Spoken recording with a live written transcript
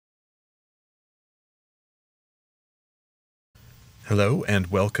Hello and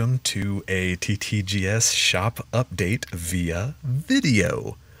welcome to a TTGS shop update via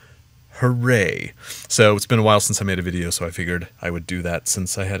video. Hooray! So it's been a while since I made a video, so I figured I would do that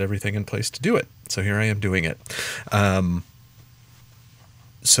since I had everything in place to do it. So here I am doing it.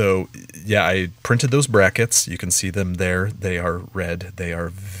 So yeah, I printed those brackets. You can see them there. They are red. They are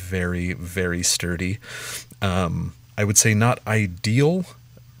very, very sturdy. I would say not ideal,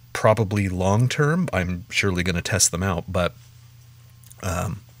 probably long term. I'm surely going to test them out, but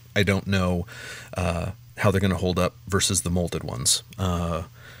I don't know how they're going to hold up versus the molded ones. I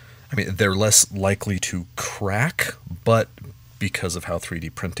mean, they're less likely to crack, but because of how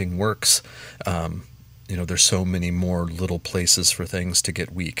 3D printing works, you know, there's so many more little places for things to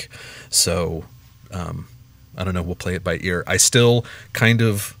get weak. So I don't know, we'll play it by ear. I still kind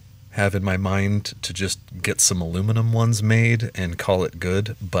of have in my mind to just get some aluminum ones made and call it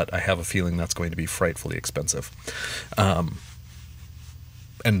good, but I have a feeling that's going to be frightfully expensive.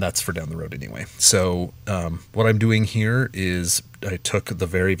 And that's for down the road anyway. So what I'm doing here is I took the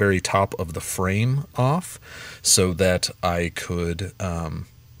very, very top of the frame off so that I could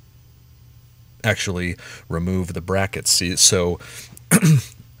actually remove the brackets. See, so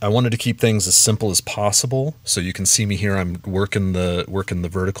I wanted to keep things as simple as possible. So you can see me here. I'm working the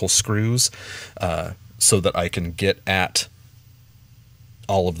vertical screws so that I can get at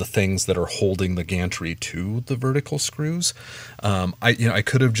all of the things that are holding the gantry to the vertical screws. I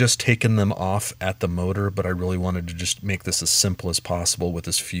could have just taken them off at the motor, but I really wanted to just make this as simple as possible with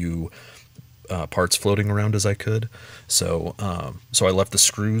as few parts floating around as I could. So I left the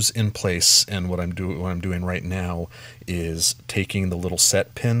screws in place, and what I'm doing right now is taking the little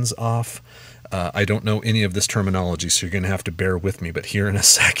set pins off. I don't know any of this terminology, so you're going to have to bear with me. But here in a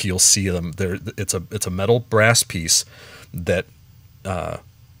sec, you'll see them. It's a metal brass piece that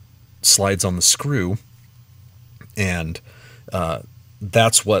slides on the screw, and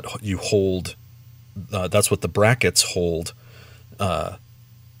that's what you hold. That's what the brackets hold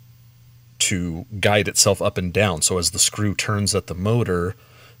to guide itself up and down. So as the screw turns at the motor,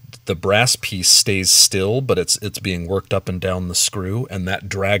 the brass piece stays still, but it's being worked up and down the screw, and that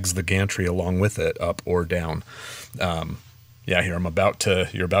drags the gantry along with it, up or down. Yeah, here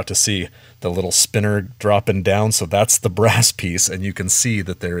you're about to see the little spinner dropping down. So that's the brass piece, and you can see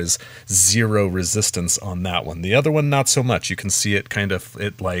that there is zero resistance on that one. The other one, not so much. You can see it kind of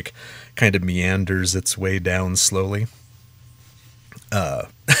meanders its way down slowly.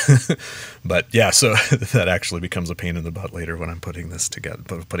 But yeah, so that actually becomes a pain in the butt later when I'm putting this together,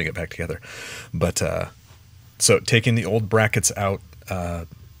 putting it back together. But so taking the old brackets out,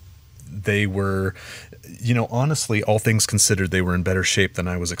 they were, you know, honestly, all things considered, they were in better shape than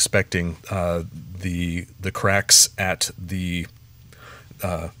I was expecting. The cracks at the,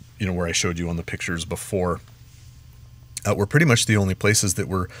 you know, where I showed you on the pictures before, were pretty much the only places that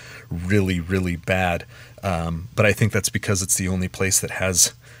were really, really bad. But I think that's because it's the only place that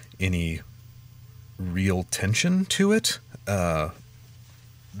has any real tension to it. The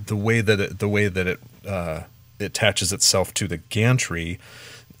way that it attaches itself to the gantry,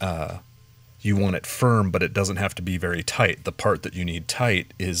 you want it firm, but it doesn't have to be very tight. The part that you need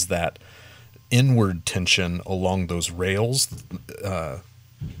tight is that inward tension along those rails,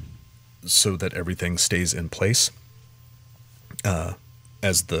 so that everything stays in place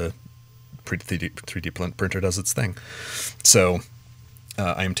as the 3D printer does its thing. So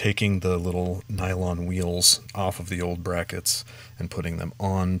I'm taking the little nylon wheels off of the old brackets and putting them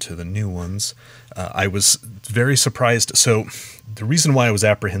on to the new ones. I was very surprised. So the reason why I was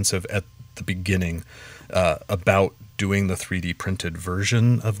apprehensive at the beginning about doing the 3D printed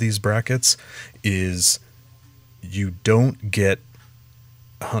version of these brackets is you don't get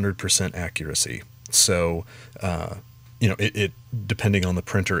 100% accuracy. So you know, it depending on the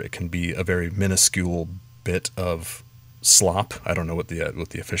printer, it can be a very minuscule bit of slop. I don't know what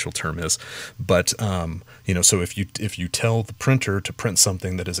the official term is, but you know, so if you tell the printer to print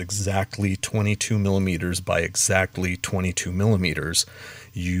something that is exactly 22 millimeters by exactly 22 millimeters,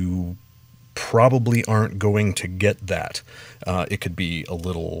 you probably aren't going to get that. It could be a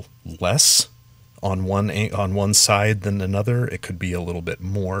little less on one side than another. It could be a little bit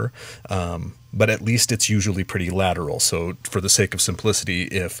more, but at least it's usually pretty lateral. So for the sake of simplicity,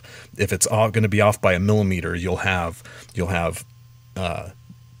 if it's all going to be off by a millimeter, you'll have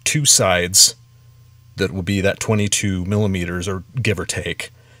two sides that will be that 22 millimeters, or give or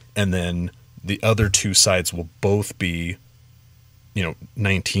take, and then the other two sides will both be, you know,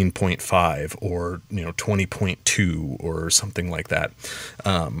 19.5 or, you know, 20.2 or something like that,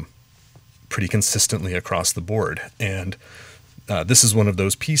 pretty consistently across the board. And this is one of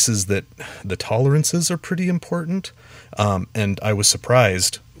those pieces that the tolerances are pretty important. And I was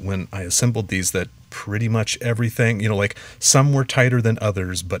surprised when I assembled these that pretty much everything, like some were tighter than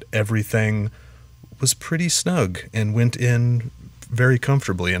others, but everything was pretty snug and went in very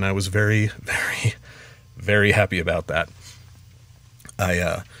comfortably. And I was very, very, very happy about that.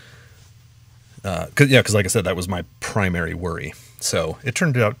 Because like I said, that was my primary worry. So it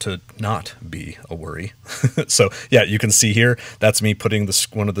turned out to not be a worry. So yeah, you can see here, that's me putting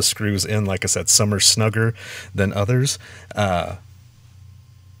one of the screws in. Like I said, some are snugger than others. But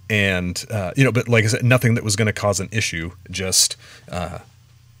like I said, nothing that was going to cause an issue. Just, like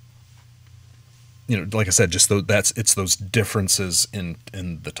I said, just it's those differences in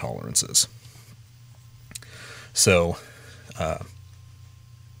the tolerances. So,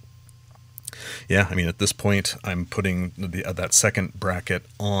 yeah, I mean, at this point, I'm putting that second bracket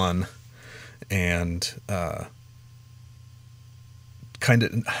on, and kind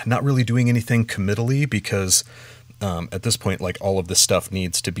of not really doing anything committally, because at this point, like, all of this stuff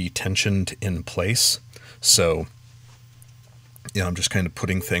needs to be tensioned in place. So, I'm just kind of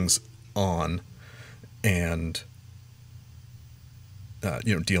putting things on and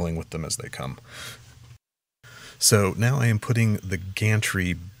dealing with them as they come. So now I am putting the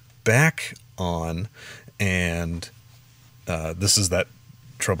gantry back on, and this is that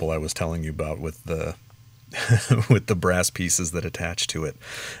trouble I was telling you about with the with the brass pieces that attach to it.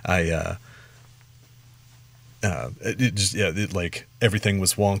 Like everything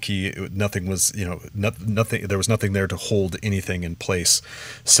was wonky. Nothing was, nothing. There was nothing there to hold anything in place.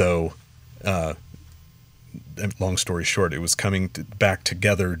 So, long story short, it was coming back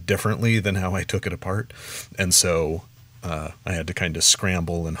together differently than how I took it apart, and so I had to kind of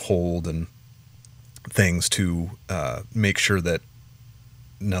scramble and hold and things to make sure that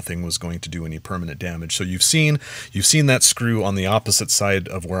nothing was going to do any permanent damage. So you've seen that screw on the opposite side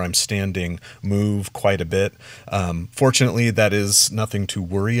of where I'm standing move quite a bit. Fortunately, that is nothing to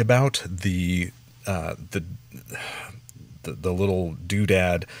worry about. The little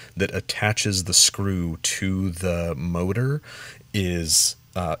doodad that attaches the screw to the motor is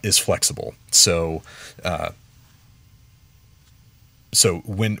flexible. So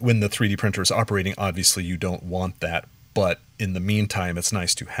when the 3D printer is operating, obviously you don't want that. But in the meantime, it's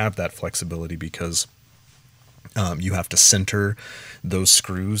nice to have that flexibility, because you have to center those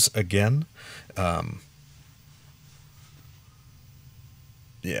screws again.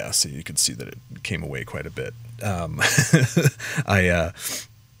 Yeah, so you can see that it came away quite a bit.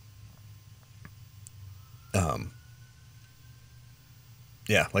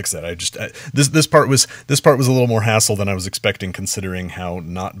 Yeah, like I said, this part was a little more hassle than I was expecting, considering how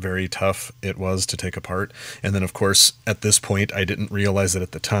not very tough it was to take apart. And then, of course, at this point, I didn't realize it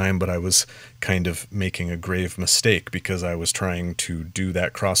at the time, but I was kind of making a grave mistake, because I was trying to do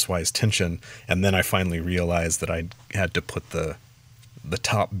that crosswise tension, and then I finally realized that I had to put the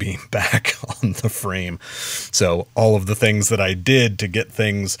top beam back on the frame. So all of the things that I did to get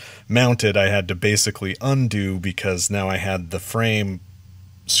things mounted, I had to basically undo, because now I had the frame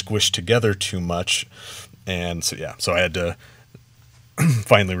squished together too much. And so yeah, so I had to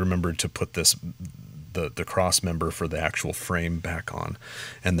finally remember to put the cross member for the actual frame back on,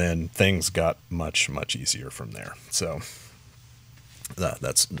 and then things got much easier from there. So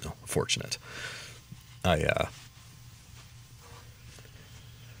that's fortunate.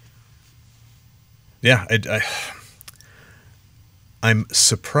 I'm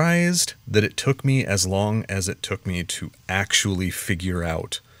surprised that it took me as long as it took me to actually figure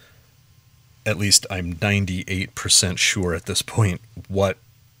out, at least I'm 98% sure at this point, what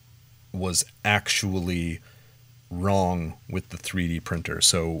was actually wrong with the 3D printer.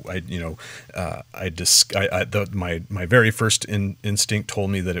 So my very first instinct told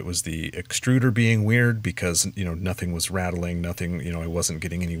me that it was the extruder being weird, because nothing was rattling, nothing, I wasn't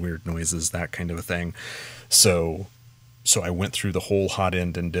getting any weird noises, that kind of a thing. So I went through the whole hot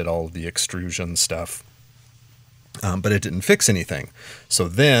end and did all of the extrusion stuff, but it didn't fix anything. So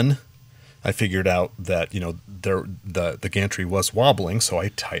then I figured out that the gantry was wobbling, so I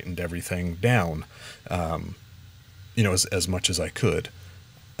tightened everything down, as much as I could,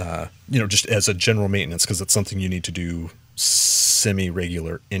 just as a general maintenance, because it's something you need to do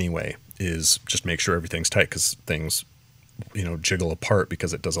semi-regular anyway, is just make sure everything's tight, because things jiggle apart,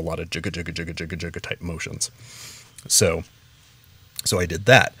 because it does a lot of jigga type motions. So I did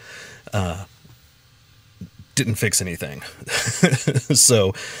that. Didn't fix anything.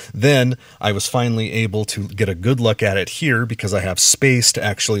 So then I was finally able to get a good look at it here, because I have space to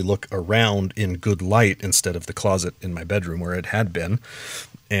actually look around in good light instead of the closet in my bedroom where it had been.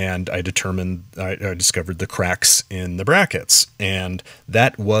 and I discovered the cracks in the brackets, and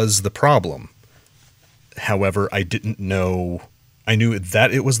that was the problem. However, I didn't know. I knew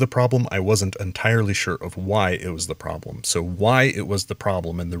that it was the problem. I wasn't entirely sure of why it was the problem. So why it was the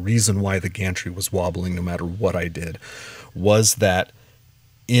problem, and the reason why the gantry was wobbling no matter what I did, was that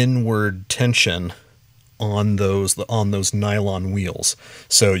inward tension on those nylon wheels.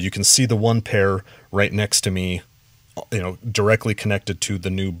 So you can see the one pair right next to me, directly connected to the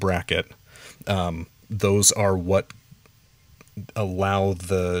new bracket. Those are what allow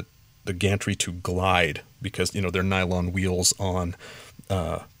the gantry to glide, because they're nylon wheels on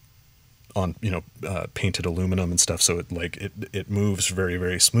painted aluminum and stuff. So it moves very,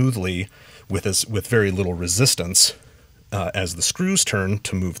 very smoothly with very little resistance as the screws turn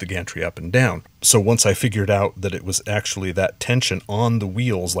to move the gantry up and down. So once I figured out that it was actually that tension on the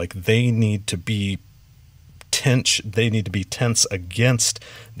wheels, like they need to be tense against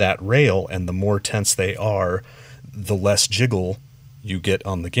that rail, and the more tense they are, the less jiggle you get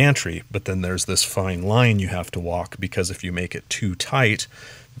on the gantry. But then there's this fine line you have to walk, because if you make it too tight,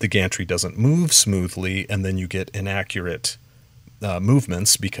 the gantry doesn't move smoothly, and then you get inaccurate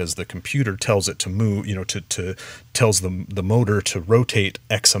movements, because the computer tells it to move, tells the motor to rotate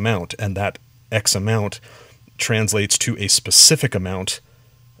X amount, and that X amount translates to a specific amount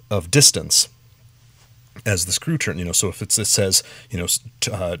of distance as the screw turn. So if it says,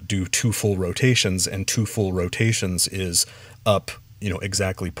 do 2 full rotations, and 2 full rotations is up,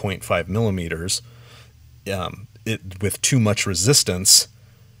 exactly 0.5 millimeters, with too much resistance,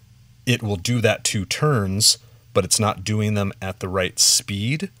 it will do that 2 turns, but it's not doing them at the right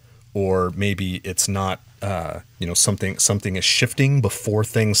speed, or maybe it's not, something is shifting before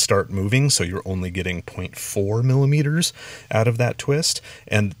things start moving, so you're only getting 0.4 millimeters out of that twist.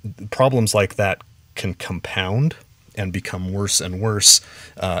 And problems like that can compound and become worse and worse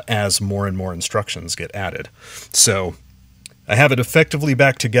as more and more instructions get added. So I have it effectively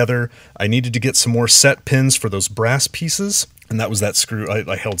back together. I needed to get some more set pins for those brass pieces, and that was that screw.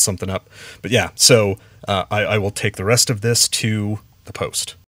 I held something up. But yeah, so I will take the rest of this to the post.